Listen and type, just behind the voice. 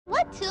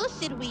tool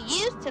should we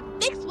use to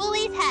fix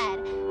Wooly's head?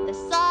 The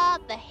saw,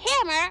 the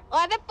hammer,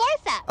 or the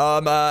forceps?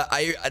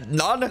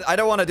 None. I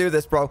don't want to do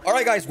this, bro. All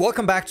right, guys,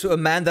 welcome back to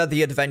Amanda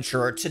the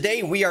Adventurer.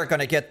 Today, we are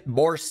gonna get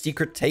more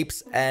secret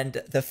tapes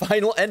and the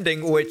final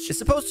ending, which is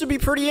supposed to be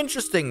pretty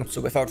interesting.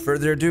 So without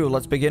further ado,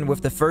 let's begin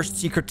with the first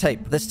secret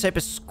tape. This tape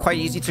is quite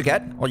easy to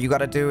get. All you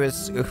gotta do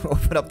is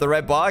open up the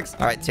red box.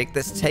 All right, take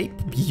this tape.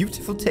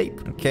 Beautiful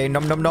tape. Okay,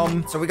 nom nom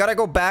nom. So we gotta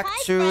go back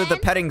to the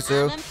petting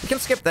zoo. We can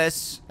skip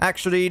this.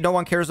 Actually, no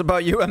one cares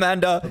about you,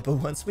 Amanda. But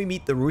once we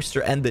meet the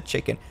rooster and the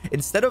chicken,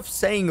 instead of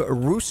saying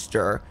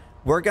rooster,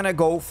 we're gonna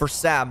go for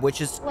Sam, which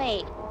is...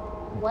 Wait,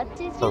 what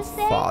did her you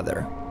say?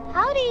 father.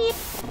 How do you...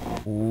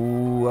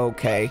 Ooh,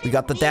 okay. We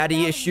got the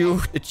daddy issue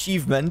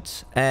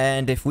achievement.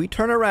 And if we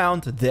turn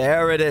around,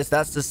 there it is.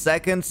 That's the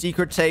second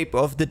secret tape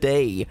of the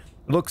day.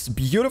 Looks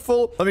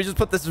beautiful. Let me just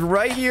put this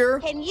right here.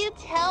 Can you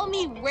tell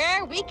me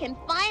where we can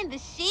find the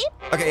sheep?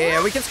 Okay,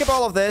 yeah, we can skip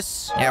all of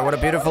this. Yeah, what a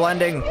beautiful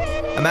ending.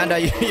 Amanda,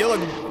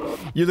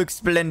 you look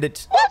splendid.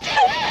 What? The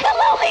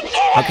lonely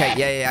kid! Okay,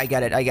 yeah, I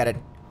get it.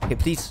 Okay,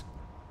 please.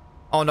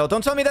 Oh, no,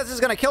 don't tell me this is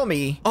gonna kill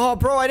me. Oh,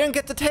 bro, I didn't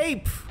get the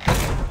tape.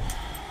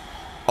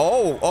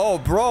 Oh,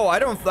 bro, I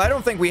don't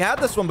think we had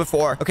this one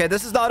before. Okay,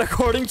 this is not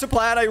according to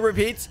plan, I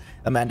repeat.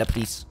 Amanda,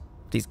 please.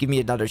 Please give me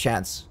another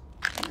chance.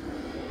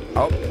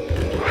 Oh.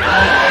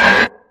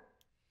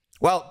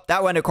 Well,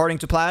 that went according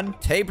to plan.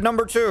 Tape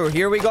number 2.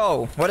 Here we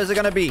go. What is it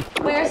gonna be?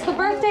 Where's the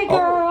birthday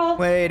girl? Oh,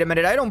 wait a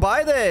minute. I don't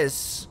buy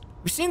this.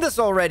 We've seen this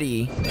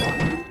already.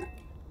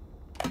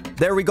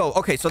 There we go.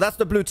 Okay, so that's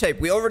the blue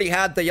tape. We already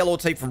had the yellow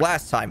tape from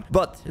last time.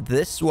 But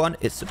this one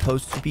is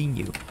supposed to be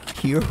new.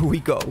 Here we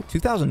go.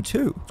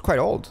 2002. It's quite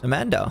old.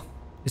 Amanda.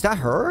 Is that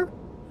her?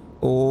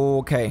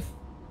 Okay.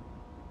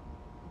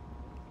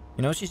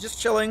 You know, she's just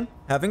chilling,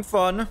 having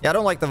fun. Yeah, I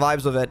don't like the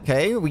vibes of it.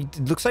 Okay, it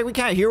looks like we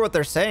can't hear what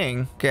they're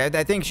saying. Okay,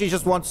 I think she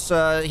just wants,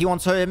 he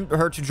wants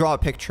her to draw a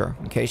picture.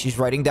 Okay, she's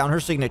writing down her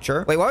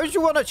signature. Wait, why would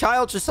you want a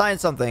child to sign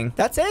something?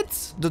 That's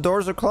it. The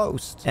doors are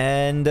closed.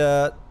 And,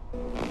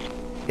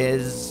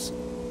 is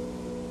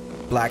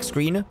black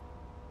screen.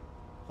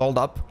 Hold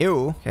up.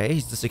 Ew. Okay,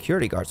 he's the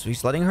security guard, so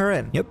he's letting her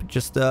in. Yep,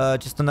 just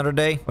another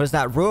day. What is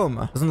that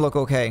room? Doesn't look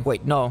okay.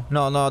 Wait, no,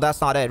 that's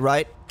not it,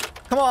 right?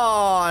 Come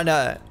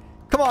on.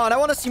 Come on, I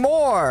want to see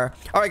more.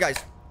 All right, guys.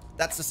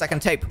 That's the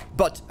second tape.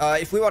 But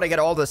if we want to get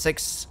all the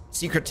 6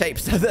 secret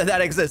tapes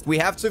that exist, we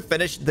have to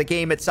finish the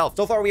game itself.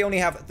 So far, we only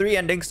have 3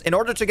 endings. In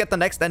order to get the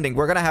next ending,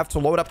 we're going to have to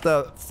load up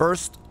the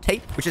first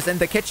tape, which is in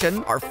the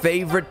kitchen, our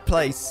favorite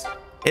place.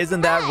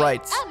 Isn't that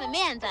right? I'm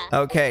Amanda.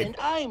 Okay. And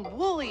I'm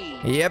Wooly.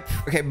 Yep.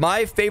 Okay,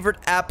 my favorite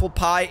apple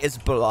pie is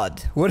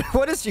blood.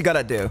 What is she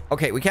gonna do?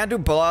 Okay, we can't do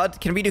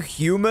blood. Can we do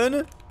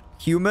human?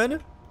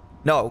 Human?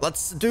 No,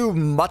 let's do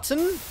mutton.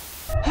 Ooh.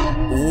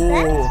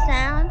 That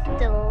sounds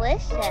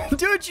delicious.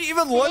 Dude, she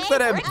even looks at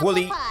him.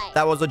 Wooly,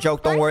 that was a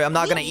joke. Don't worry. I'm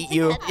not gonna eat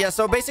you. Yeah,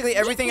 so basically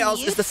everything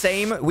else is the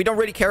same. We don't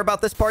really care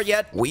about this part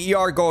yet. We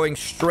are going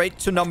straight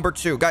to number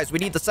 2. Guys, we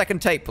need the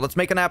second tape. Let's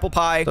make an apple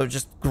pie. So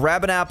just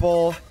grab an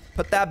apple.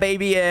 Put that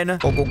baby in.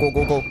 Go.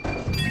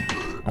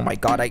 Oh my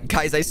god,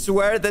 guys, I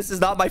swear this is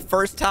not my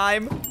first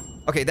time.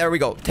 Okay, there we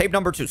go. Tape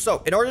number 2.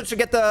 So, in order to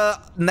get the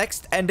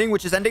next ending,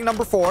 which is ending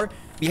number 4,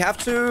 we have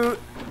to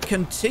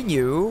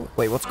continue.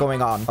 Wait, what's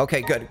going on? Okay,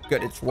 good.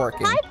 It's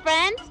working. Hi,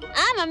 friends.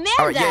 I'm Amanda.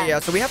 All right, yeah.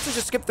 So we have to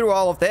just skip through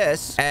all of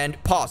this and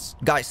pause.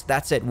 Guys,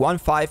 that's it.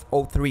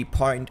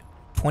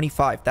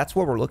 1503.25. That's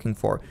what we're looking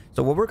for.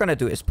 So what we're going to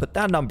do is put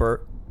that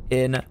number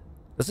in.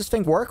 Does this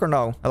thing work or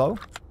no? Hello?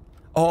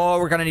 Oh,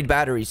 we're gonna need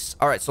batteries.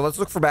 All right, so let's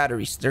look for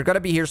batteries. They're gonna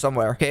be here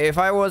somewhere. Okay, if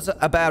I was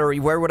a battery,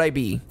 where would I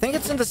be? I think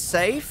it's in the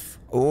safe.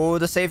 Oh,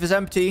 the safe is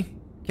empty.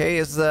 Okay,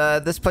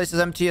 this place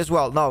is empty as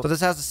well. No, so this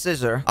has a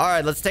scissor. All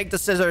right, let's take the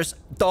scissors.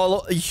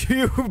 Doll,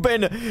 you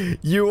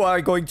are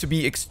going to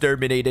be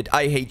exterminated.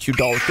 I hate you,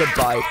 doll.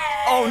 Goodbye.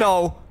 Oh,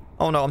 no.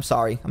 I'm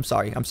sorry.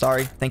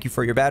 Thank you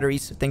for your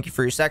batteries. Thank you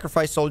for your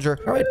sacrifice, soldier.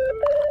 All right,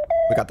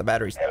 we got the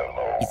batteries.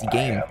 Easy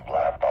game.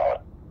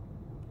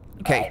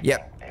 Okay,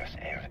 yep.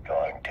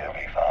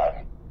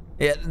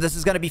 Yeah, this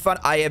is going to be fun.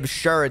 I am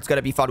sure it's going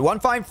to be fun.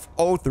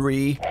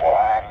 1503.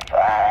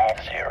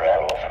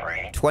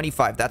 1503.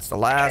 25. That's the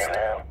last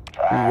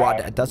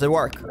one. Does it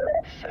work?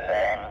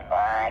 Send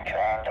my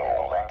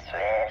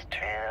condolences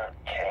to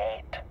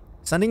Kate.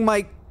 Sending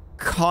my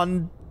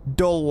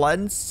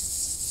condolence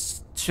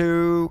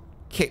to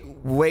Kate.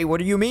 Wait,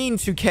 what do you mean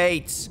to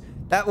Kate?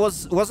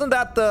 Wasn't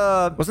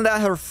that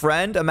her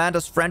friend?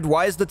 Amanda's friend?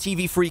 Why is the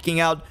TV freaking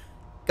out?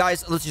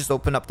 Guys, let's just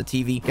open up the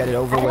TV. Get it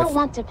over with. I don't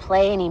want to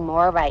play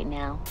anymore right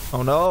now.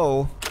 Oh,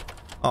 no.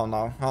 Oh,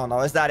 no.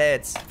 Is that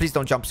it? Please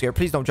don't jump scare.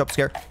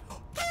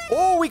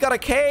 Oh, we got a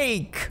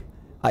cake.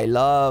 I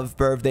love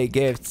birthday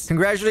gifts.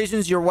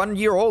 Congratulations, you're 1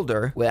 year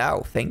older.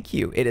 Wow, thank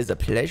you. It is a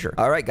pleasure.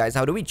 All right, guys,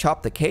 how do we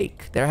chop the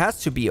cake? There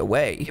has to be a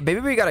way. Maybe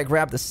we gotta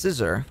grab the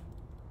scissor.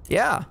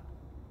 Yeah.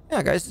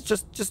 Yeah, guys,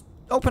 just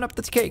open up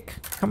the cake.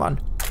 Come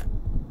on.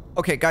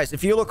 Okay, guys,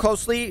 if you look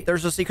closely,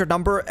 there's a secret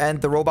number and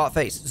the robot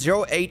face.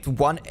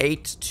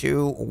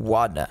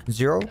 081821.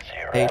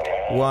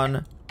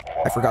 081.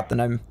 I forgot the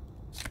name.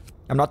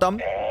 I'm not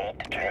dumb.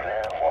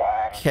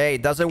 821. Okay,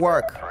 does it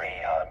work?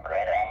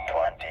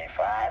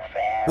 325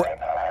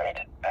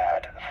 Fahrenheit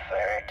at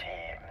 30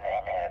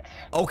 minutes.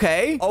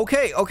 Okay.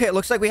 Okay.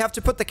 Looks like we have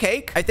to put the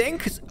cake, I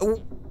think.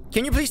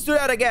 Can you please do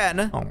that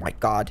again? Oh my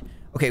god.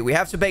 Okay, we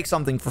have to bake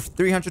something for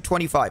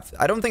 325.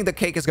 I don't think the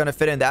cake is gonna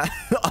fit in that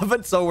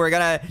oven, so we're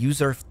gonna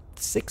use our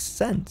 6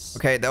 cents.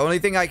 Okay, the only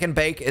thing I can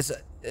bake is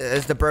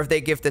the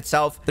birthday gift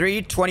itself.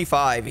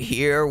 325.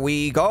 Here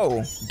we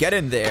go. Get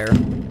in there.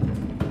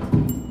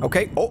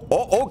 Okay.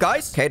 Oh,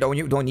 guys. Okay,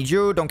 don't need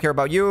you. Don't care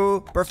about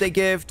you. Birthday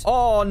gift.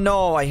 Oh,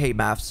 no. I hate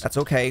maths. That's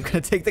okay. I'm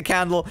gonna take the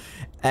candle.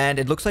 And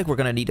it looks like we're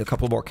gonna need a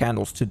couple more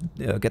candles to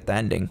get the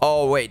ending.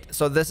 Oh, wait.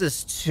 So this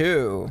is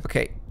 2.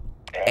 Okay.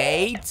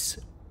 8.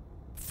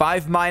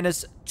 5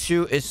 minus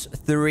 2 is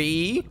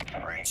 3.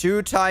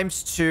 2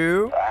 times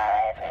 2.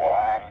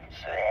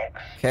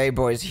 516. Okay,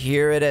 boys.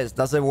 Here it is.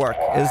 Does it work?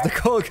 Is the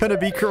code gonna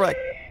be correct?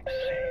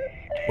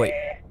 Wait.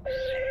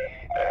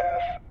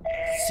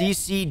 C,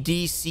 C,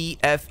 D, C,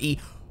 F, E.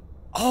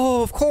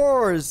 Oh, of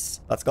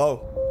course. Let's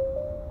go.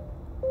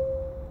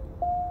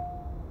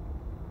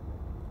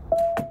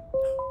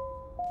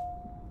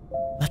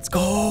 Let's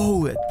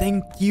go.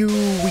 Thank you.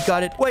 We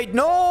got it. Wait,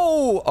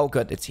 no. Oh,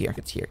 good. It's here.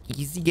 It's here.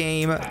 Easy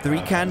game.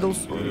 3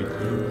 candles.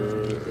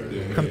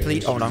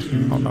 Complete. Oh, no.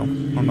 Oh, no.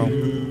 Oh, no.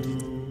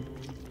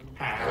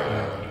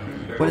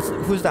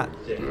 Who's that?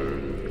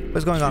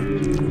 What's going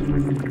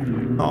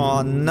on?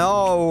 Oh,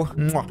 no.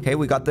 Okay,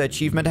 we got the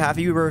achievement.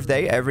 Happy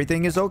birthday.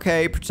 Everything is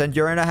okay. Pretend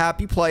you're in a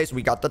happy place.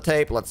 We got the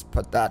tape. Let's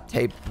put that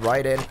tape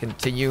right in.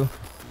 Continue.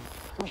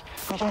 We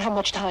don't have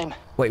much time.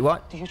 Wait,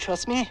 what? Do you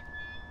trust me?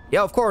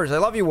 Yeah, of course. I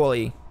love you,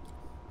 Wooly.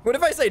 What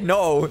if I say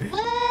no?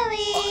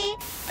 Wooly,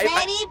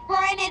 ready for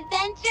an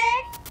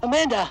adventure?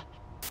 Amanda,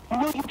 you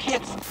know you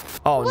can't...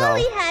 Oh, no.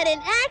 Wooly had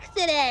an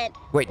accident.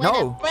 Wait, when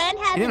no. a friend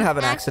has He didn't have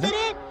an accident.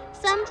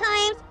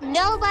 Sometimes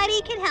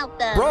nobody can help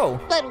them. Bro.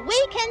 But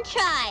we can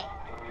try.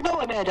 No,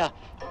 Amanda.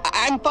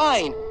 I'm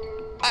fine.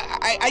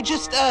 I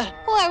just,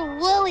 Poor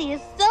Wooly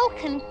is so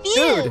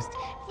confused.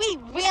 We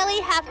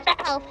really have to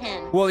help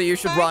him. Wooly, you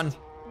should First, run.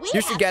 we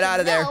You should have get to out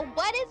of there. know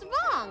what is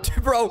wrong.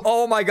 Bro,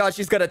 oh my god,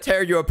 she's gonna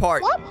tear you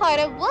apart. What part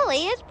of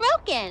Wooly is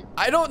broken?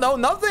 I don't know.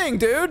 Nothing,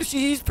 dude.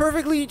 She's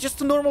perfectly just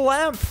a normal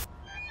lamp.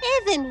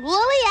 Isn't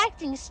Wooly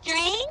acting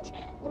strange?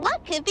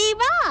 What could be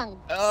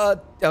wrong?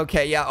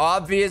 Okay, yeah.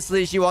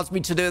 Obviously, she wants me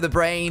to do the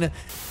brain.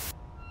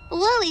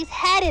 Wooly's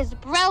head is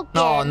broken.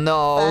 Oh,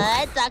 no.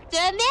 But Dr.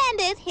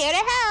 Amanda is here to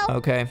help.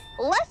 Okay.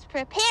 Let's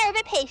prepare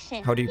the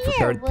patient. How do you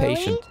prepare Here, the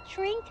patient? Wooly,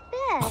 drink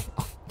this.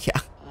 Yeah.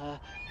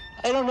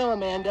 I don't know,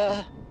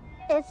 Amanda.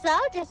 It's all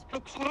just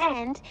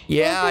pretend.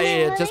 Yeah, Isn't it,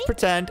 yeah. Wooly? Just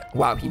pretend.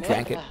 Wow, he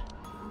drank it.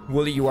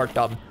 Wooly, you are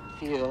dumb.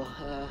 Feel,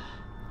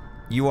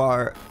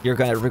 You're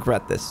gonna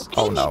regret this. We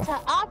Oh, need no. to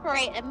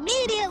operate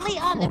immediately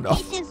on Oh, the no.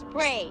 patient's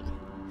brain.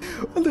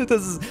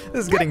 This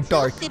is getting What tool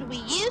dark. should we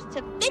use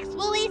to fix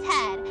Wooly's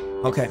head?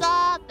 Okay. The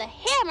saw, the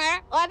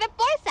hammer, or the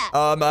forceps?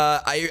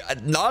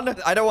 None.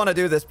 I don't want to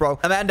do this, bro.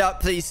 Amanda,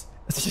 please.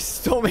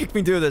 Just don't make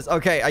me do this.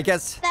 Okay, I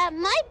guess That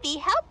might be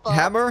helpful.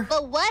 Hammer?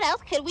 But what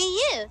else could we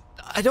use?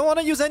 I don't want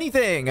to use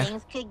anything.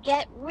 Things could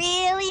get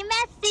really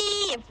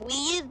messy if we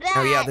use that.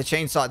 Oh yeah, the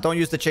chainsaw. Don't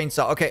use the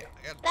chainsaw. Okay.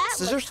 That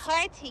Scissors. was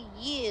hard to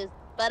use,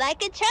 but I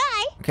could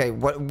try. Okay.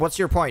 What's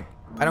your point?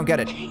 I don't get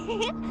it.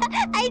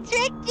 I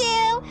tricked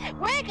you.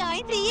 We're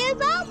going to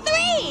use all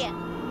 3.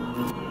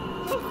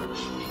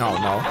 Oh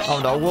no. Oh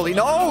no, Wooly.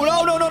 No.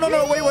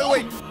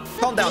 Wait.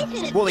 Calm down,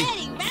 Patient is Wooly.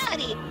 getting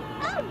rowdy.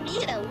 I'll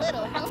need a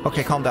little help.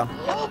 Okay, calm down.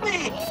 help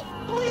me!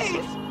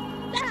 Please!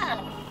 So,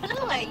 who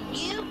are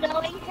you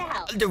going to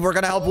help? We're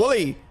gonna help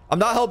Wooly. I'm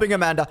not helping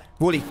Amanda.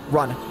 Wooly,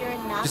 run. You're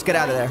not Just get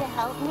out of going there. to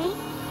help me?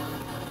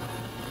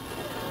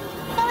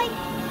 Fine.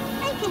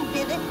 I can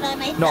do this by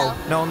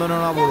myself. No,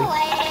 No Wooly.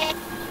 way.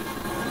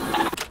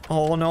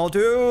 Oh no,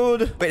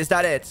 dude. Wait, is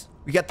that it?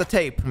 We get the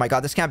tape. Oh my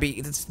god, this can't be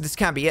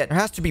it. There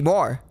has to be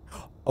more.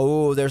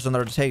 Oh, there's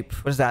another tape.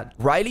 What is that?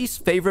 Riley's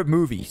favorite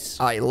movies.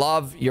 I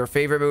love your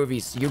favorite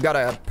movies. You got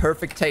a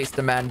perfect taste,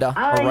 Amanda.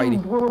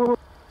 Alrighty.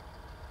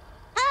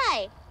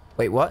 Hi.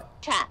 Wait,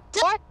 what? Trap.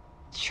 Door.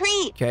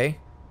 Treat. Okay.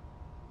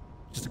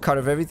 Just a cut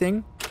of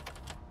everything.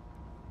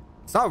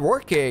 It's not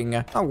working.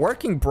 Not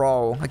working,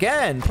 bro.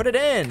 Again, put it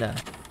in.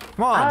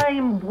 Come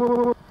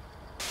on.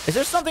 Is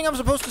there something I'm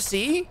supposed to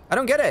see? I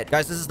don't get it.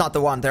 Guys, this is not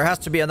the one. There has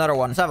to be another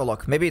one. Let's have a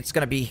look. Maybe it's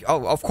gonna be...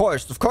 Oh, of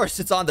course. Of course,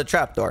 it's on the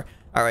trapdoor.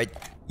 All right.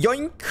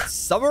 Yoink.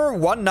 Summer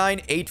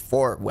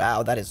 1984.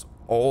 Wow, that is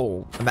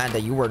old. Amanda,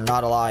 you were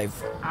not alive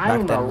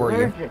back then, were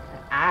you? to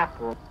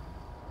apples.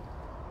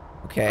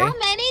 Okay. How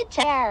many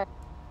chairs?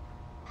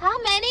 How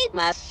many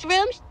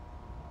mushrooms?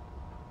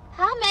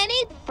 How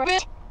many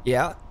fruit?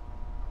 Yeah.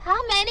 How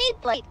many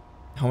plates?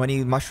 How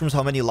many mushrooms?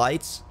 How many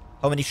lights?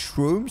 How many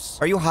shrooms?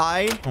 Are you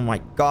high? Oh my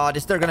god,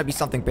 is there gonna be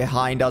something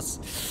behind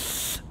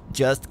us?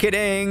 Just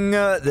kidding.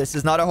 This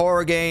is not a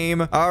horror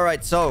game. All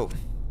right, so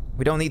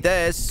we don't need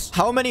this.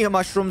 How many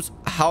mushrooms?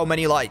 How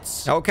many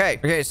lights?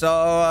 Okay,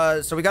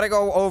 so we gotta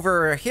go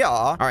over here.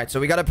 All right,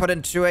 so we gotta put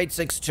in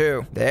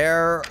 2862.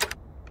 There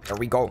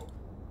we go.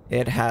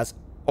 It has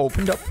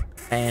opened up.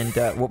 And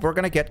what we're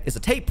gonna get is a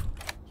tape.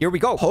 Here we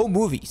go. Home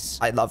movies.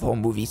 I love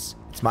home movies.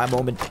 It's my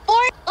moment.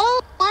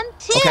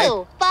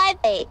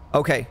 401258.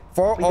 Okay.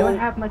 We don't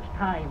have much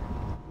time.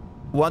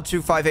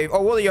 1258.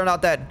 Oh, Willie, you're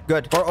not dead.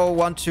 Good.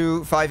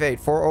 401258.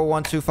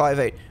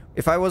 401258.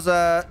 If I was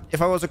a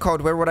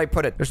code, where would I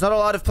put it? There's not a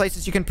lot of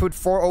places you can put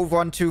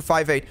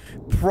 401258.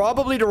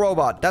 Probably the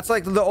robot. That's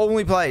like the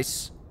only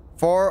place.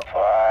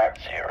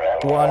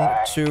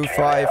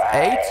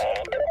 401258.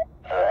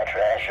 The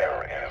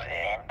treasure is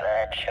in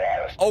the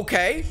chest.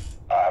 Okay.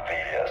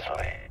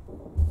 Obviously.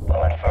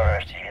 But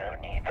first you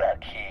need the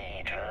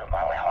key to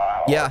my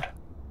house. Yeah.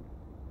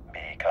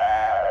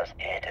 Because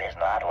it is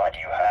not what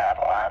you have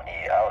on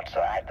the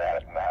outside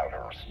that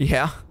matters.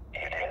 Yeah.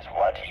 It is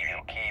what you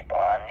keep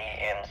on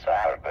the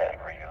inside that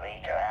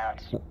really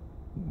counts.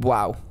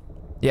 Wow.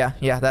 Yeah,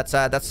 that's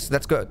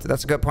good.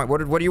 That's a good point.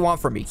 What do you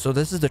want from me? So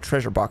this is the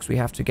treasure box we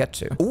have to get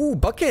to. Ooh,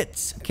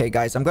 buckets. Okay,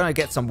 guys, I'm gonna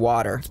get some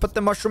water. Let's put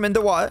the mushroom in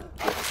the water.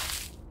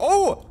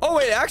 Oh,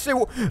 wait,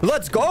 actually,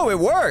 let's go. It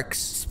works.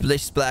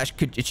 Splish splash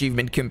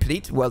achievement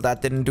complete. Well,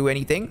 that didn't do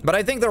anything. But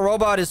I think the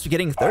robot is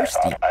getting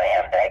thirsty. I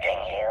am begging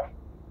you.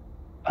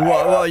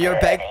 Well, you're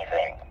begging.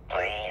 Anything,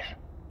 please.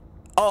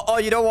 Oh,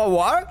 you don't want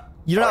water?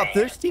 You're not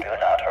Please, thirsty? Do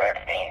not hurt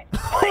me.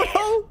 Please.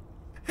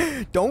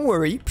 Don't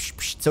worry. Psh,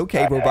 psh, it's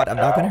okay, robot. I'm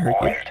not gonna hurt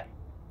you.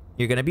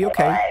 You're gonna be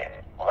okay. I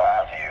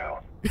love you.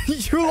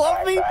 You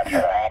love me? But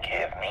can I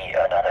give me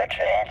another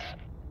chance?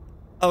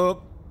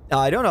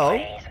 I don't know.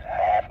 Please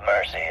have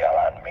mercy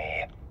on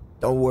me.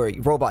 Don't worry,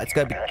 robot. It's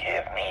gonna be.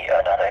 Give me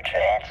another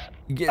chance.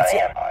 I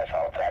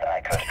thought that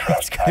I could It's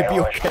trust gonna be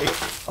my okay.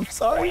 I'm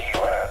sorry. We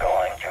were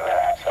going to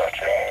have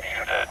such a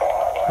beautiful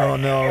Oh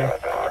no,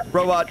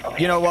 robot.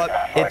 You know what?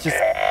 It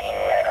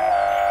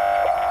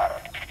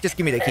just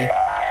give me the key.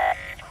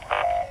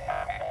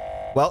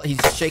 Well, he's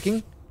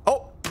shaking.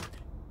 Oh,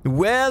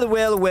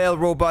 well,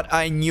 robot.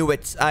 I knew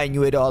it. I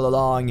knew it all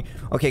along.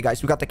 Okay,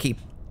 guys, we got the key.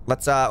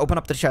 Let's open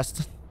up the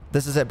chest.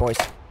 This is it, boys.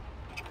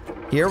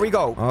 Here we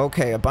go.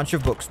 Okay, a bunch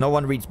of books. No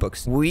one reads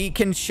books. We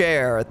can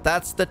share.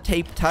 That's the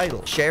tape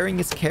title. Sharing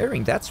is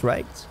caring. That's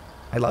right.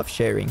 I love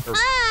sharing.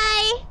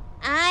 Hi,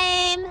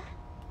 I'm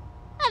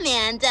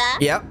Amanda.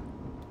 Yeah,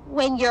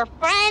 When you're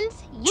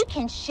friends, you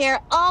can share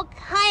all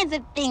kinds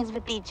of things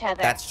with each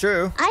other. that's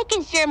true. I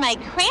can share my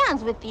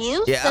crayons with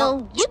you, Yeah.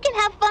 so you can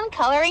have fun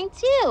coloring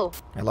too.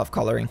 I love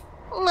coloring.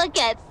 Look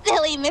at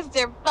silly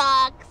Mr.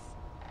 Fox.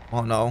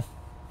 Oh no.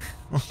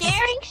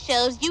 Sharing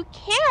shows you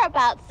care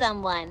about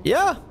someone.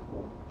 Yeah.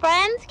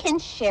 Friends can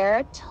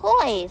share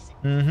toys.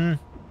 Mm-hmm.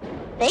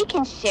 They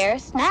can share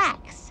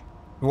snacks.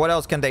 What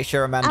else can they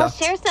share, Amanda? I'll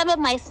share some of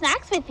my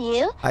snacks with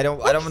you. I'm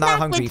Which not snack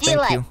hungry. would you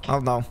Thank you. like? Oh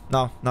no.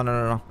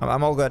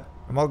 I'm all good.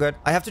 I'm all good.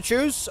 I have to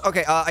choose?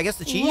 Okay, I guess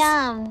the cheese.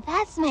 Yum,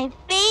 that's my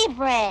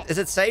favorite. Is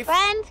it safe?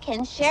 Friends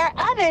can share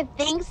other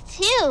things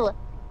too.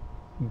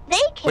 They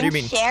can What do you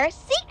mean? share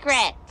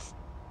secrets.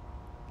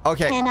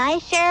 Okay. Can I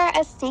share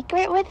a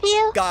secret with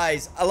you?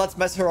 Guys, let's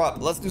mess her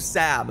up. Let's do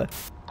Sam.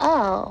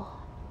 Oh.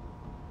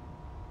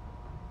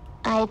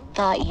 I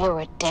thought you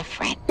were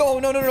different.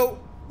 No.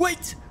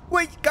 Wait,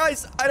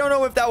 guys. I don't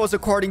know if that was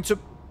according to...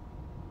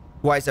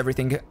 Why is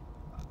everything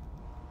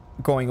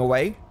going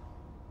away?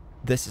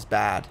 This is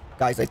bad.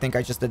 Guys, I think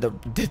I just did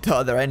the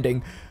other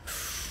ending.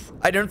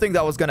 I didn't think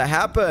that was gonna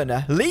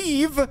happen.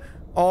 Leave?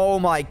 Oh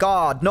my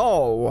god,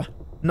 no.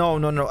 No.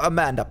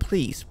 Amanda,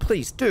 please.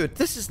 Dude,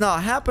 this is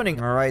not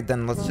happening. All right,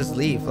 then let's just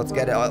leave. Let's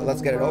get it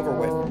over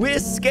with. We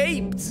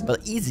escaped. Well,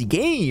 easy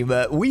game.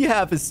 We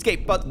have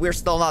escaped, but we're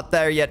still not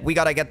there yet. We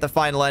gotta get the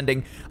final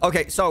ending.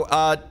 Okay, so,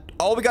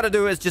 all we gotta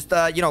do is just,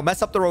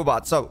 mess up the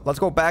robot. So, let's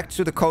go back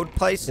to the code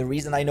place. The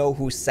reason I know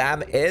who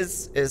Sam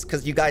is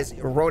because you guys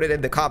wrote it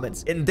in the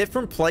comments. In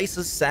different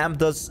places, Sam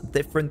does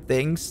different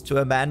things to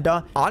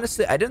Amanda.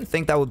 Honestly, I didn't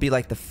think that would be,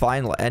 like, the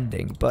final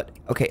ending. But,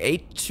 okay,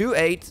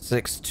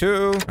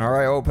 82862. All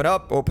right, open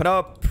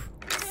up.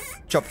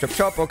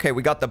 Chop. Okay,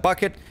 we got the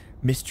bucket.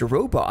 Mr.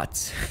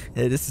 Robot.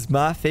 This is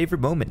my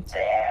favorite moment.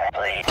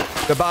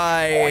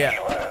 Goodbye.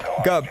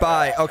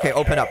 Okay,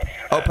 open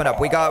up.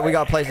 We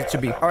got places to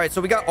be. All right, so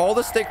we got all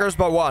the stickers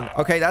but one.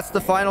 Okay, that's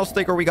the final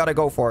sticker we gotta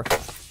go for.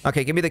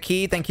 Okay, give me the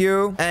key. Thank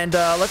you. And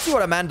let's see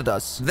what Amanda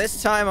does.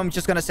 This time, I'm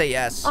just gonna say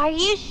yes. Are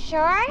you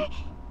sure?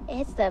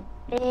 It's a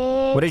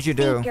big What did you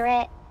do?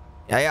 secret.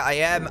 I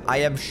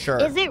am sure.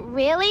 Is it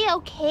really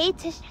okay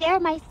to share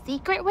my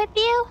secret with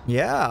you?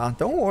 Yeah,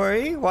 don't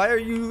worry. Why are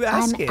you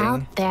asking?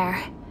 I'm out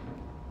there.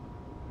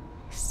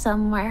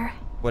 Somewhere.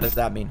 What does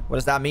that mean?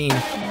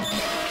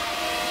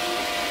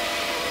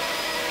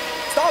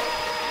 Stop!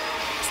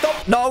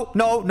 No.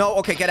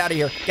 Okay, get out of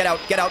here. Get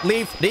out.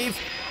 Leave.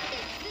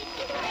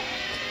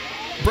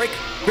 Break.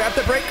 Grab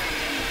the break.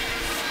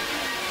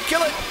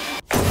 Kill it.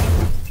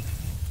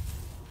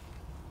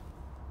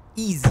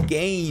 Easy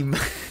game.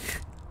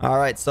 All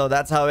right, so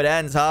that's how it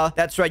ends, huh?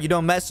 That's right. You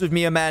don't mess with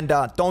me,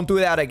 Amanda. Don't do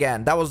that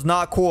again. That was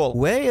not cool.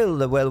 Well,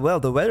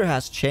 the weather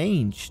has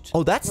changed.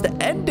 Oh, that's the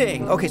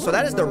ending. Okay, so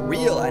that is the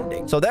real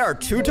ending. So there are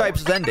two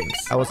types of endings.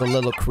 That was a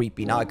little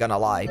creepy, not gonna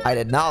lie. I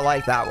did not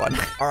like that one.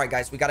 All right,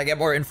 guys, we gotta get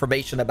more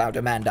information about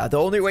Amanda. The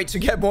only way to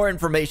get more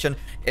information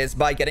is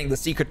by getting the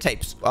secret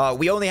tapes.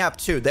 We only have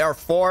 2. There are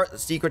 4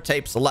 secret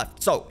tapes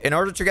left. So in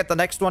order to get the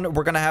next one,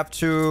 we're gonna have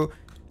to...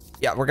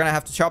 Yeah, we're gonna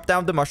have to chop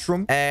down the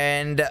mushroom.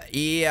 And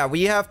yeah,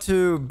 we have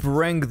to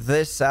bring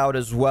this out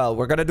as well.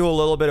 We're gonna do a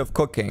little bit of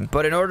cooking.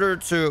 But in order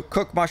to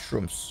cook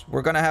mushrooms,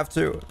 we're gonna have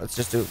to... Let's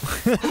just do...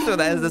 so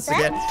that is this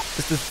again.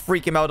 Just to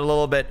freak him out a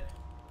little bit.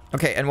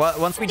 Okay, and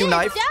once we do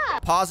knife,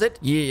 pause it.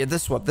 Yeah,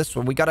 this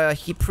one. We gotta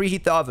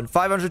preheat the oven.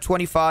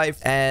 525.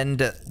 And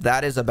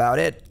that is about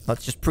it.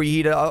 Let's just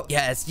preheat it up.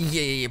 Yes,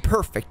 yeah,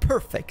 perfect.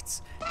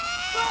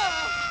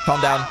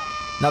 Calm down.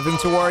 Nothing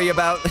to worry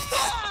about.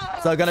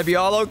 It's all gonna be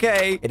all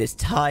okay. It is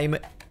time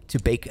to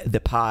bake the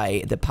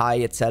pie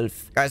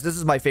itself. Guys, this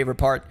is my favorite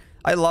part.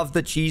 I love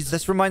the cheese.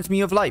 This reminds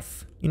me of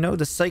life. You know,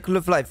 the cycle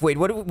of life. Wait,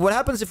 what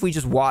happens if we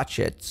just watch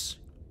it?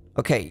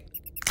 Okay.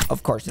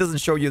 Of course, it doesn't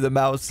show you the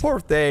mouse. Poor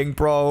thing,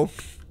 bro.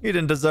 You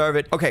didn't deserve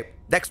it. Okay,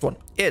 next one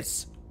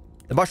is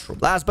the mushroom.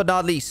 Last but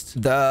not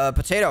least, the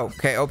potato.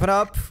 Okay, open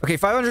up. Okay,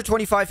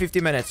 525,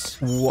 50 minutes.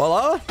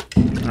 Voila.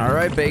 All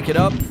right, bake it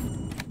up.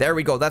 There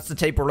we go. That's the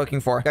tape we're looking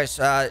for. Guys,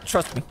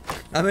 trust me.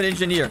 I'm an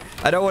engineer.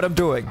 I know what I'm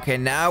doing. Okay,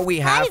 now we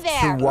have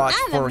to watch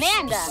for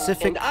Amanda.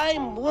 specific... And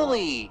I'm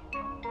Willie.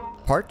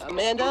 Part?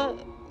 Amanda,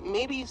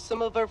 maybe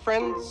some of our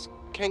friends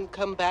can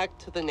come back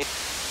to the...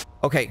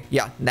 Okay,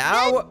 yeah.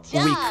 Now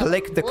we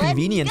click the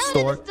convenience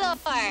store.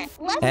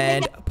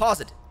 And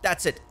pause it.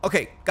 That's it.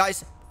 Okay,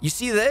 guys, you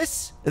see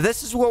this?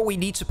 This is what we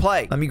need to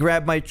play. Let me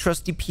grab my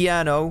trusty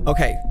piano.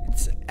 Okay,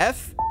 it's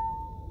F.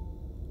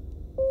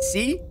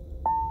 C.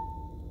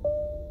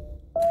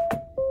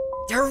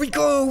 There we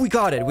go. We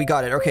got it.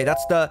 Okay,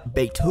 that's the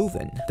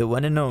Beethoven. The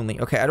one and only.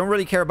 Okay, I don't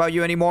really care about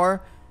you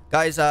anymore.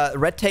 Guys,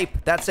 red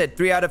tape. That's it.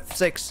 3 out of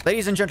 6.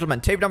 Ladies and gentlemen,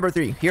 tape number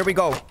 3. Here we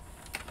go.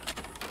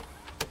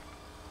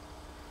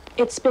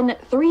 It's been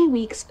 3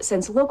 weeks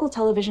since local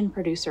television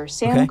producer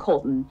Sam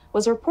Colton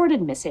was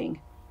reported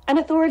missing, and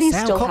authorities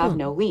still have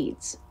no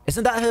leads.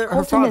 Isn't that her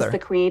Colton father? is the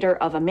creator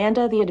of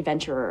Amanda the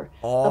Adventurer,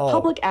 the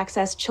public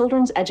access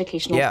children's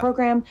educational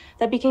program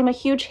that became a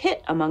huge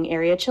hit among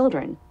area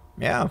children.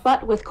 Yeah.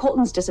 But with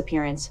Colton's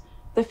disappearance,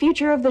 the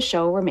future of the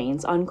show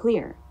remains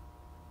unclear.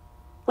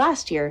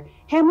 Last year,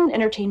 Hamlin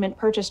Entertainment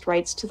purchased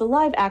rights to the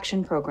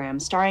live-action program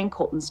starring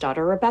Colton's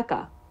daughter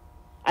Rebecca.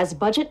 As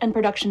budget and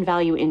production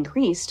value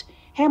increased,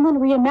 Hamlin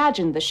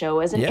reimagined the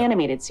show as an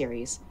animated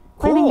series,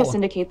 planning to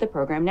syndicate the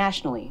program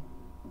nationally.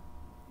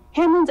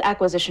 Hamlin's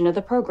acquisition of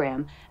the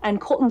program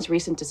and Colton's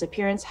recent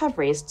disappearance have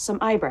raised some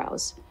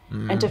eyebrows.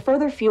 And to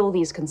further fuel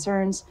these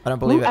concerns,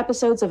 new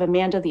episodes of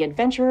Amanda the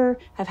Adventurer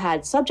have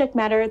had subject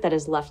matter that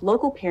has left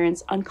local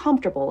parents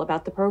uncomfortable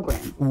about the program.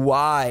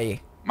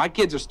 Why? My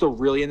kids are still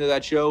really into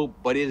that show,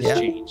 but it has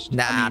changed.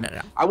 No.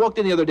 I walked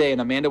in the other day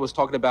and Amanda was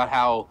talking about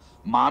how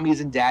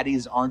mommies and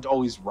daddies aren't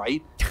always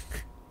right. I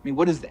mean,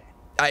 what is that?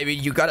 I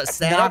mean, you gotta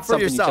stand Not up for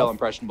something yourself. you tell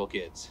impressionable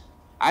kids.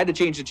 I had to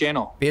change the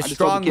channel. Be a I just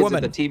strong told the kids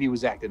woman. that the TV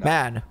was acting up.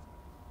 Man,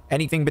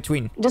 anything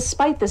between.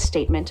 Despite this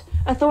statement,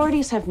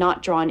 authorities have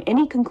not drawn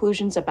any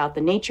conclusions about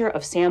the nature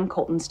of Sam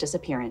Colton's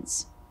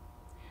disappearance.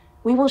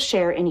 We will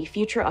share any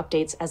future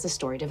updates as the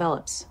story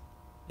develops.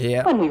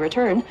 Yeah. When we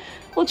return,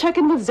 we'll check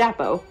in with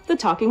Zappo, the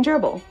talking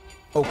gerbil.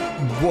 Oh,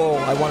 whoa,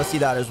 I want to see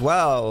that as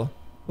well.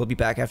 We'll be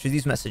back after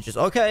these messages.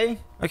 Okay,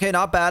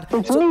 not bad.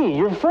 It's me,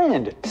 your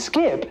friend,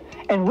 Skip.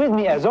 And with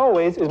me, as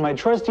always, is my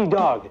trusty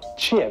dog,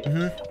 Chip.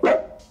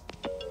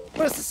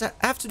 What does this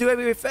have to do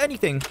with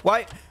anything?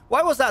 Why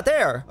was that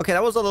there? Okay,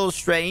 that was a little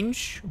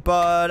strange,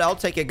 but I'll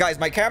take it. Guys,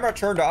 my camera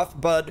turned off,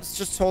 but it's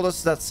just told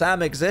us that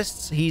Sam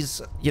exists.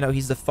 He's,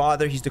 he's the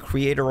father. He's the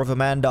creator of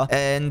Amanda,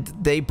 and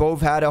they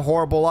both had a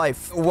horrible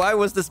life. Why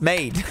was this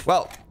made?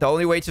 Well, the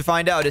only way to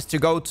find out is to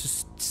go to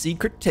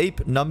secret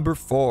tape number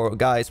 4.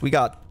 Guys, we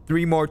got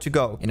 3 more to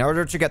go. In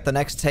order to get the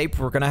next tape,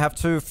 we're gonna have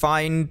to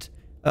find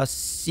a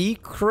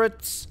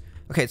secret...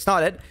 Okay, it's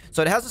not it.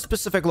 So it has a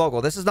specific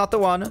logo. This is not the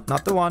one.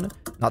 Not the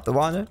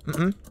one.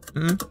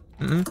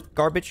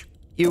 Garbage.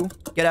 You.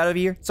 Get out of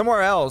here.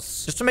 Somewhere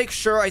else. Just to make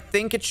sure, I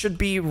think it should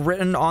be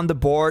written on the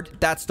board.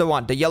 That's the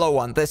one. The yellow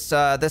one. This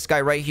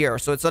guy right here.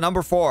 So it's a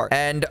number 4.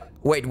 And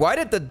wait, why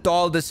did the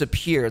doll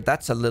disappear?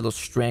 That's a little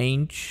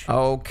strange.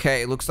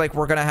 Okay, looks like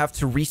we're gonna have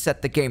to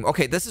reset the game.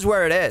 Okay, this is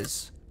where it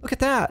is. Look at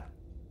that.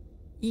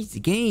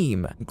 Easy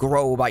game.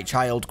 Grow, my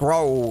child,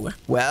 grow.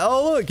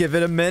 Well, give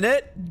it a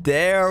minute.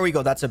 There we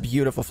go. That's a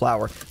beautiful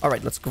flower. All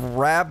right, let's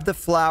grab the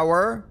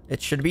flower.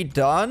 It should be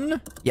done.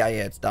 Yeah,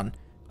 it's done.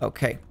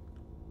 Okay.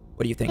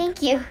 What do you think?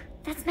 Thank you.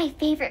 That's my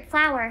favorite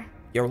flower.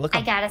 You're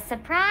welcome. I got a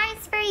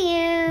surprise for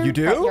you. You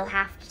do? But you'll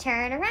have to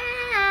turn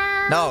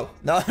around. No.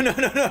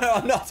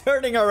 I'm not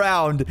turning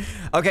around.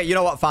 Okay, you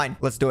know what? Fine.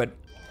 Let's do it.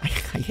 I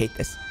hate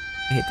this.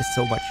 I hate this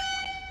so much.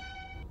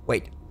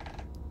 Wait.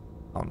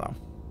 Oh, no.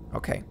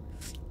 Okay.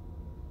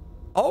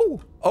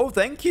 Oh, Oh,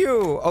 thank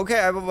you. Okay,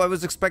 I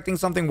was expecting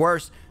something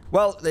worse.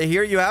 Well,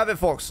 here you have it,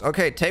 folks.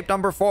 Okay, tape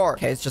number 4.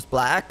 Okay, it's just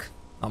black.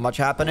 Not much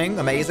happening.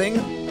 Amazing.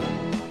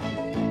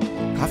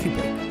 Coffee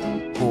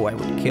break. Oh, I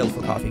would kill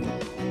for coffee.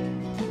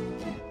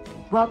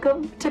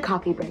 Welcome to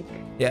Coffee Break.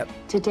 Yep.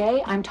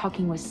 Today, I'm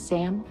talking with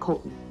Sam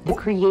Colton, the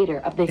creator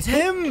of the It's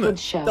hit him!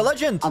 kids show, The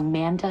legend!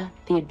 Amanda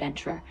the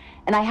Adventurer.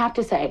 And I have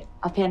to say,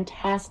 a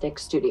fantastic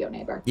studio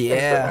neighbor. Thanks for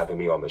Yeah. having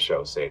me on the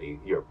show, Sadie.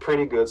 You're a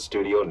pretty good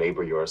studio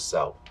neighbor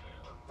yourself.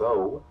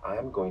 Though, I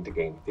am going to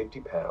gain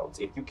 50 pounds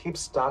if you keep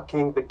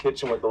stocking the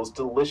kitchen with those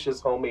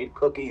delicious homemade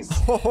cookies.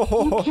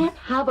 You can't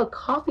have a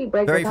coffee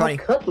break Very without funny.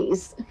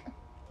 cookies.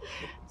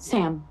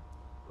 Sam,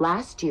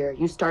 last year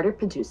you started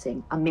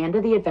producing Amanda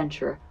the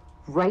Adventurer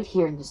right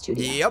here in the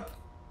studio. Yep.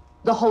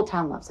 The whole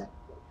town loves it.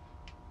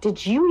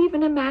 Did you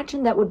even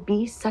imagine that would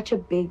be such a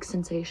big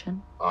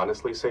sensation?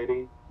 Honestly,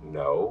 Sadie,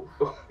 no.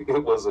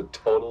 It was a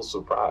total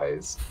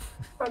surprise.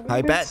 mean, I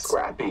it's bet.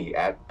 Scrappy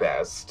at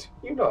best.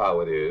 You know how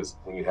it is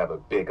when you have a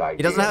big idea.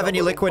 He doesn't have and a any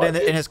little liquid in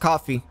budget. his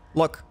coffee.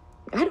 Look,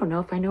 I don't know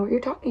if I know what you're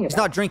talking about. he's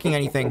not drinking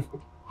anything.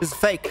 This is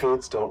fake.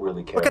 Kids don't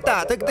really care Look at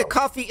about that. The though.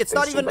 coffee, it's They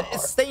not see even, the it's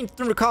heart. stained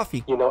through the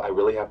coffee. You know, I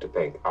really have to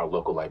thank our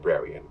local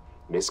librarian,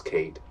 Miss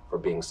Kate, for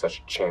being such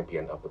a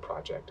champion of the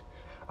project.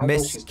 I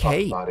think Miss she's talked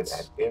Kate. about it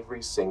at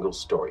every single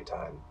story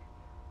time.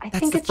 I That's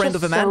think the it's friend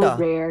just of Amanda.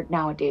 so rare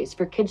nowadays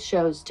for kids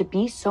shows to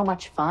be so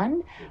much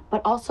fun,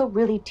 but also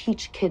really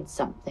teach kids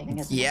something.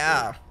 isn't it?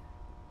 Yeah.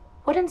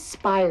 What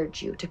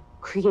inspired you to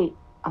create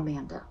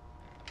Amanda?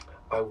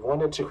 I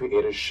wanted to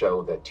create a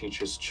show that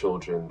teaches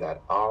children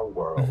that our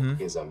world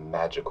is a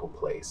magical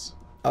place.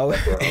 Oh,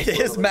 There are it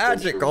little is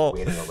magical.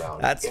 adventures waiting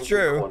around That's every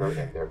true. corner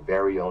in their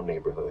very own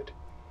neighborhood.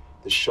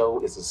 The show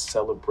is a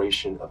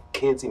celebration of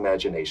kids'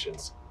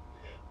 imaginations.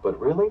 But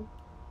really,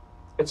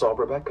 it's all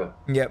Rebecca.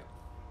 Yep.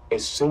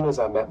 As soon as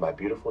I met my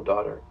beautiful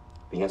daughter,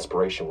 the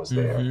inspiration was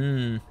there.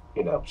 Mhm.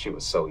 You know, she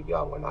was so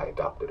young when I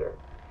adopted her.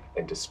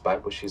 And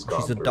despite what she's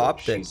gone She's through,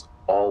 adopted. she's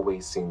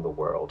always seen the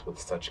world with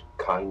such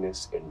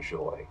kindness and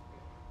joy.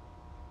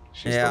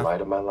 She's Yeah. the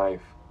light of my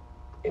life.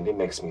 And it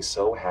makes me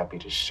so happy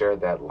to share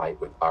that light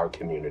with our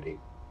community.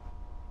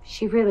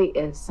 She really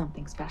is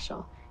something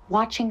special.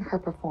 Watching her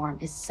perform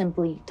is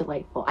simply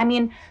delightful. I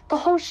mean, the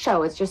whole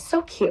show is just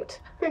so cute.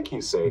 Thank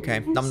you, Sadie. Okay.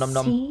 You Num num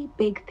num. see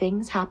big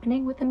things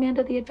happening with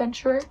Amanda the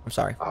Adventurer? I'm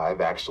sorry.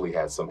 I've actually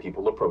had some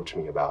people approach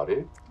me about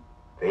it.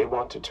 They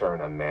want to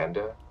turn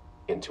Amanda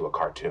into a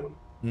cartoon.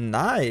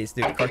 Nice,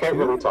 dude. I can't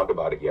really talk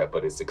about it yet,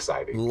 but it's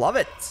exciting. Love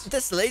it.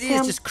 This lady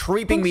Sam, is just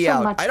creeping thanks me so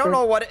out. much I don't for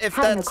know what if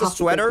having that's a coffee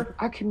sweater.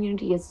 break. Our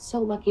community is so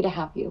lucky to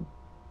have you.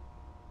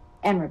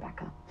 And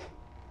Rebecca.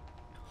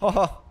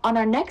 On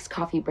our next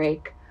coffee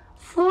break,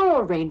 floral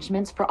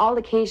arrangements for all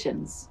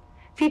occasions,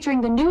 featuring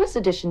the newest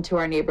addition to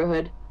our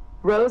neighborhood,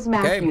 Rose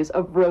Matthews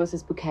of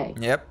Rose's Bouquet.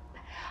 Yep.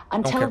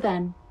 Until care.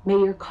 then, may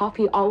your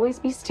coffee always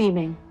be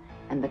steaming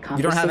and the You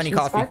conversation don't have any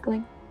coffee.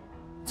 sparkling.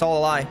 It's all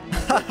a lie.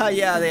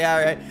 Yeah, they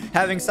are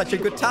having such a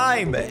good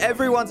time.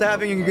 Everyone's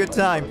having a good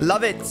time.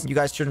 Love it. You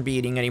guys shouldn't be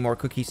eating any more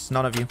cookies.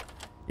 None of you.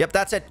 Yep,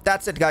 that's it.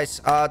 That's it,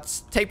 guys.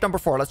 It's tape number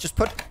 4. Let's just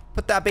put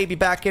that baby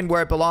back in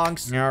where it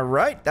belongs. All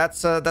right.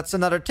 That's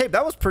another tape.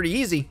 That was pretty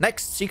easy.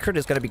 Next secret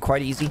is going to be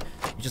quite easy.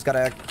 You just got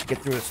to get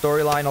through the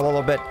storyline a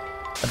little bit.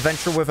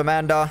 Adventure with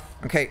Amanda.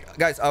 Okay,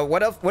 guys,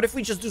 what if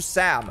we just do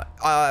Sam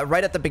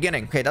right at the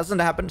beginning? Okay, doesn't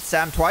happen.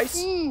 Sam twice?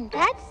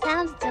 That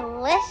sounds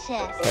delicious.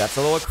 Okay, that's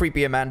a little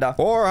creepy, Amanda.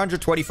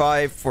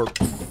 425 for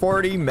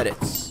 40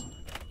 minutes.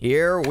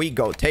 Here we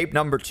go. Tape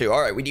number 2.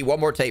 All right, we need one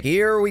more tape.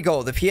 Here we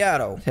go. The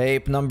piano.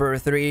 Tape number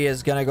 3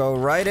 is gonna go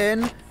right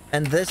in.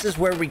 And this is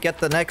where we get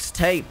the next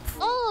tape.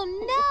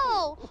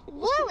 Oh no!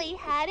 Wooly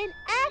had an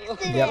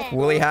accident. Yep,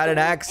 Wooly had an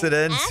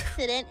accident.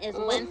 Accident is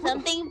when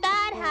something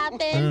bad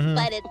happens,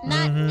 but it's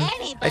not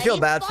anybody's I feel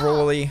bad for fault.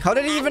 Wooly. How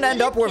did he even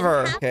end up with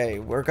her? Can Okay,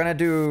 we're gonna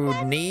do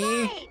knee.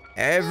 Right.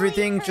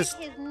 Everything Wooly just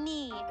hurt his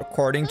knee.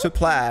 according to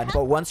plan.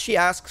 But once she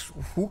asks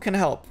who can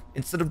help,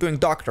 instead of doing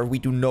doctor, we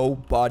do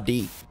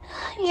nobody.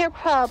 You're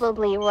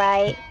probably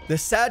right. The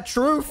sad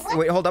truth.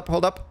 Wait, hold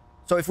up.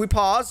 So if we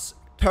pause,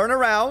 turn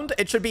around,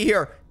 it should be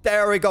here.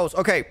 There it goes.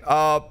 Okay,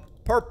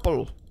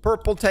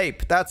 purple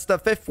tape. That's the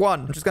 5th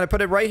one. I'm just gonna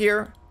put it right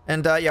here.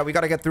 And yeah, we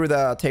gotta get through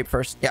the tape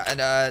first. Yeah,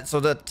 and so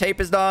the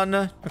tape is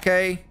done.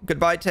 Okay,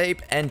 goodbye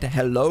tape. And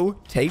hello,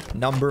 tape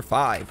number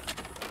 5.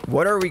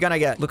 What are we gonna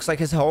get? Looks like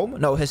his home?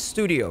 No, his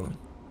studio.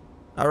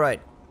 All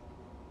right.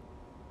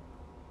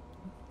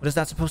 What is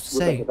that supposed to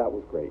say? That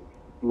was great.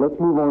 Let's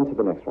move on to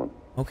the next one.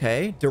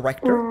 Okay,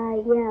 director.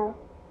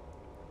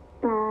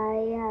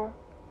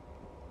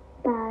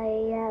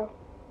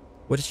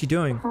 What is she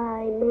doing?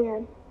 Pie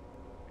man.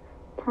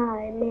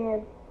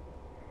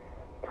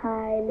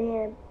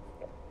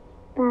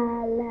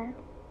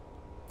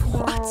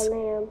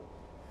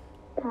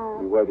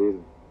 What is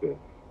this?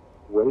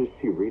 What is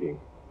she reading?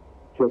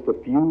 Just a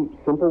few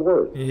simple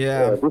words.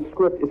 Yeah. This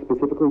script is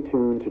specifically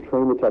tuned to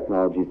train the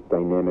technology's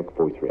dynamic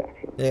voice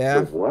reaction. Yeah.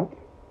 Wait, what?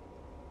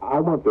 I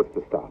want this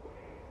to stop.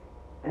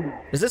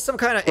 Is this some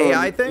kind of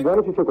AI thing? Why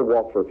don't you take a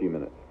walk for a few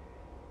minutes?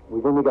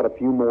 We've only got a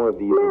few more of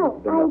these.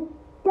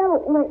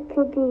 don't want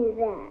to do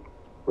that.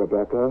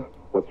 Rebecca,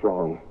 what's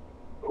wrong?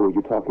 Who are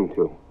you talking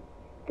to?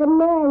 The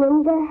man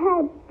in the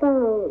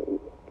headphones.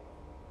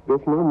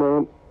 There's no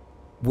man.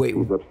 Wait.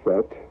 He's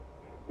upset.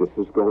 This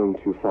is going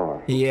too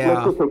far. Yeah.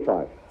 Let's just take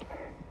 5.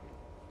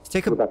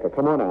 Take a... Rebecca,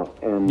 come on out.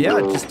 And Yeah,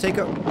 just take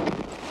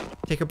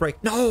a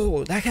break.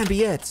 No, that can't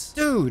be it.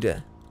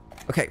 Dude.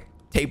 Okay.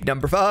 Tape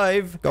number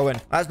 5. Going.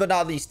 Last but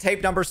not least,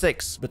 tape number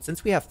 6. But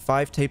since we have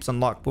 5 tapes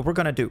unlocked, what we're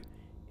gonna do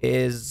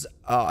is,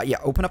 yeah,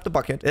 open up the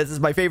bucket. This is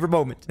my favorite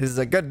moment. This is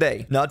a good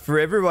day. Not for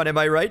everyone, am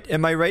I right?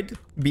 Am I right?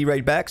 Be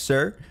right back,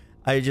 sir.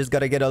 I just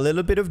gotta get a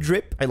little bit of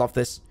drip. I love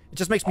this. It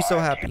just makes me so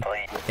happy.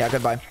 Yeah,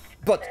 goodbye.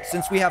 But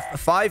since we have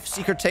 5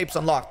 secret tapes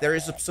unlocked, there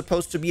is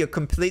supposed to be a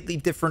completely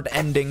different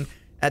ending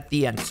at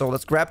the end. So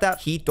let's grab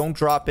that heat. Don't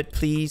drop it,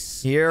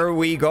 please. Here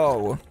we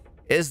go.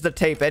 Is the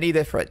tape any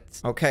different?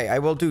 Okay, I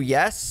will do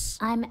yes.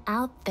 I'm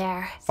out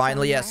there.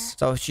 Finally, yes.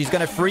 So she's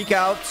gonna freak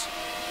out.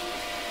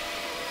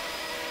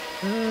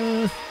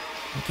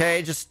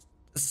 Okay, just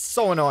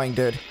so annoying,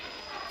 dude.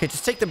 Okay,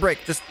 just take the brick.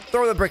 Just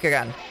throw the brick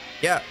again.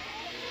 Yeah.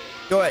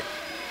 Do it.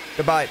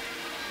 Goodbye.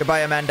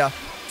 Goodbye, Amanda.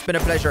 It's been a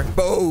pleasure.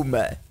 Boom.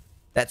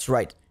 That's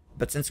right.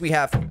 But since we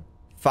have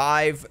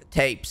 5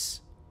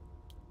 tapes,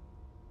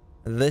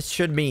 this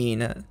should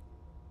mean...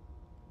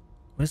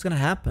 What is gonna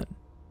happen?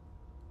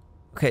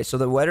 Okay, so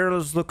the weather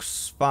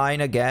looks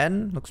fine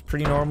again. Looks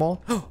pretty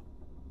normal.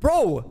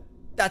 Bro!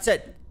 That's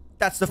it.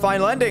 That's the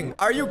final ending.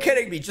 Are you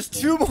kidding me? Just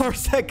 2 more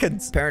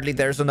seconds. Apparently,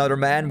 there's another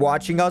man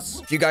watching us.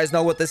 If you guys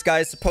know what this guy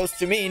is supposed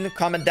to mean,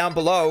 comment down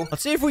below.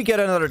 Let's see if we get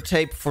another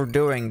tape for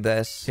doing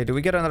this. Okay, do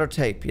we get another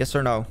tape? Yes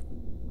or no?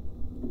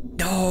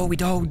 No, we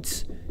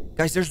don't.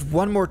 Guys, there's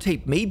one more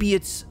tape. Maybe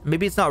it's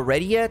not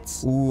ready yet.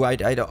 Ooh, I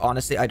don't,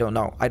 honestly, I don't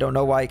know. I don't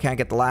know why I can't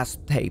get the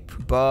last tape.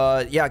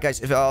 But yeah,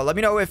 guys, if, let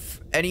me know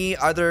if any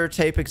other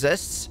tape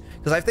exists.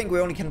 Because I think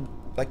we only can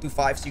like do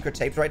 5 secret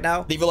tapes right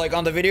now. Leave a like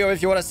on the video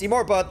if you want to see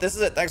more. But this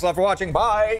is it. Thanks a lot for watching. Bye.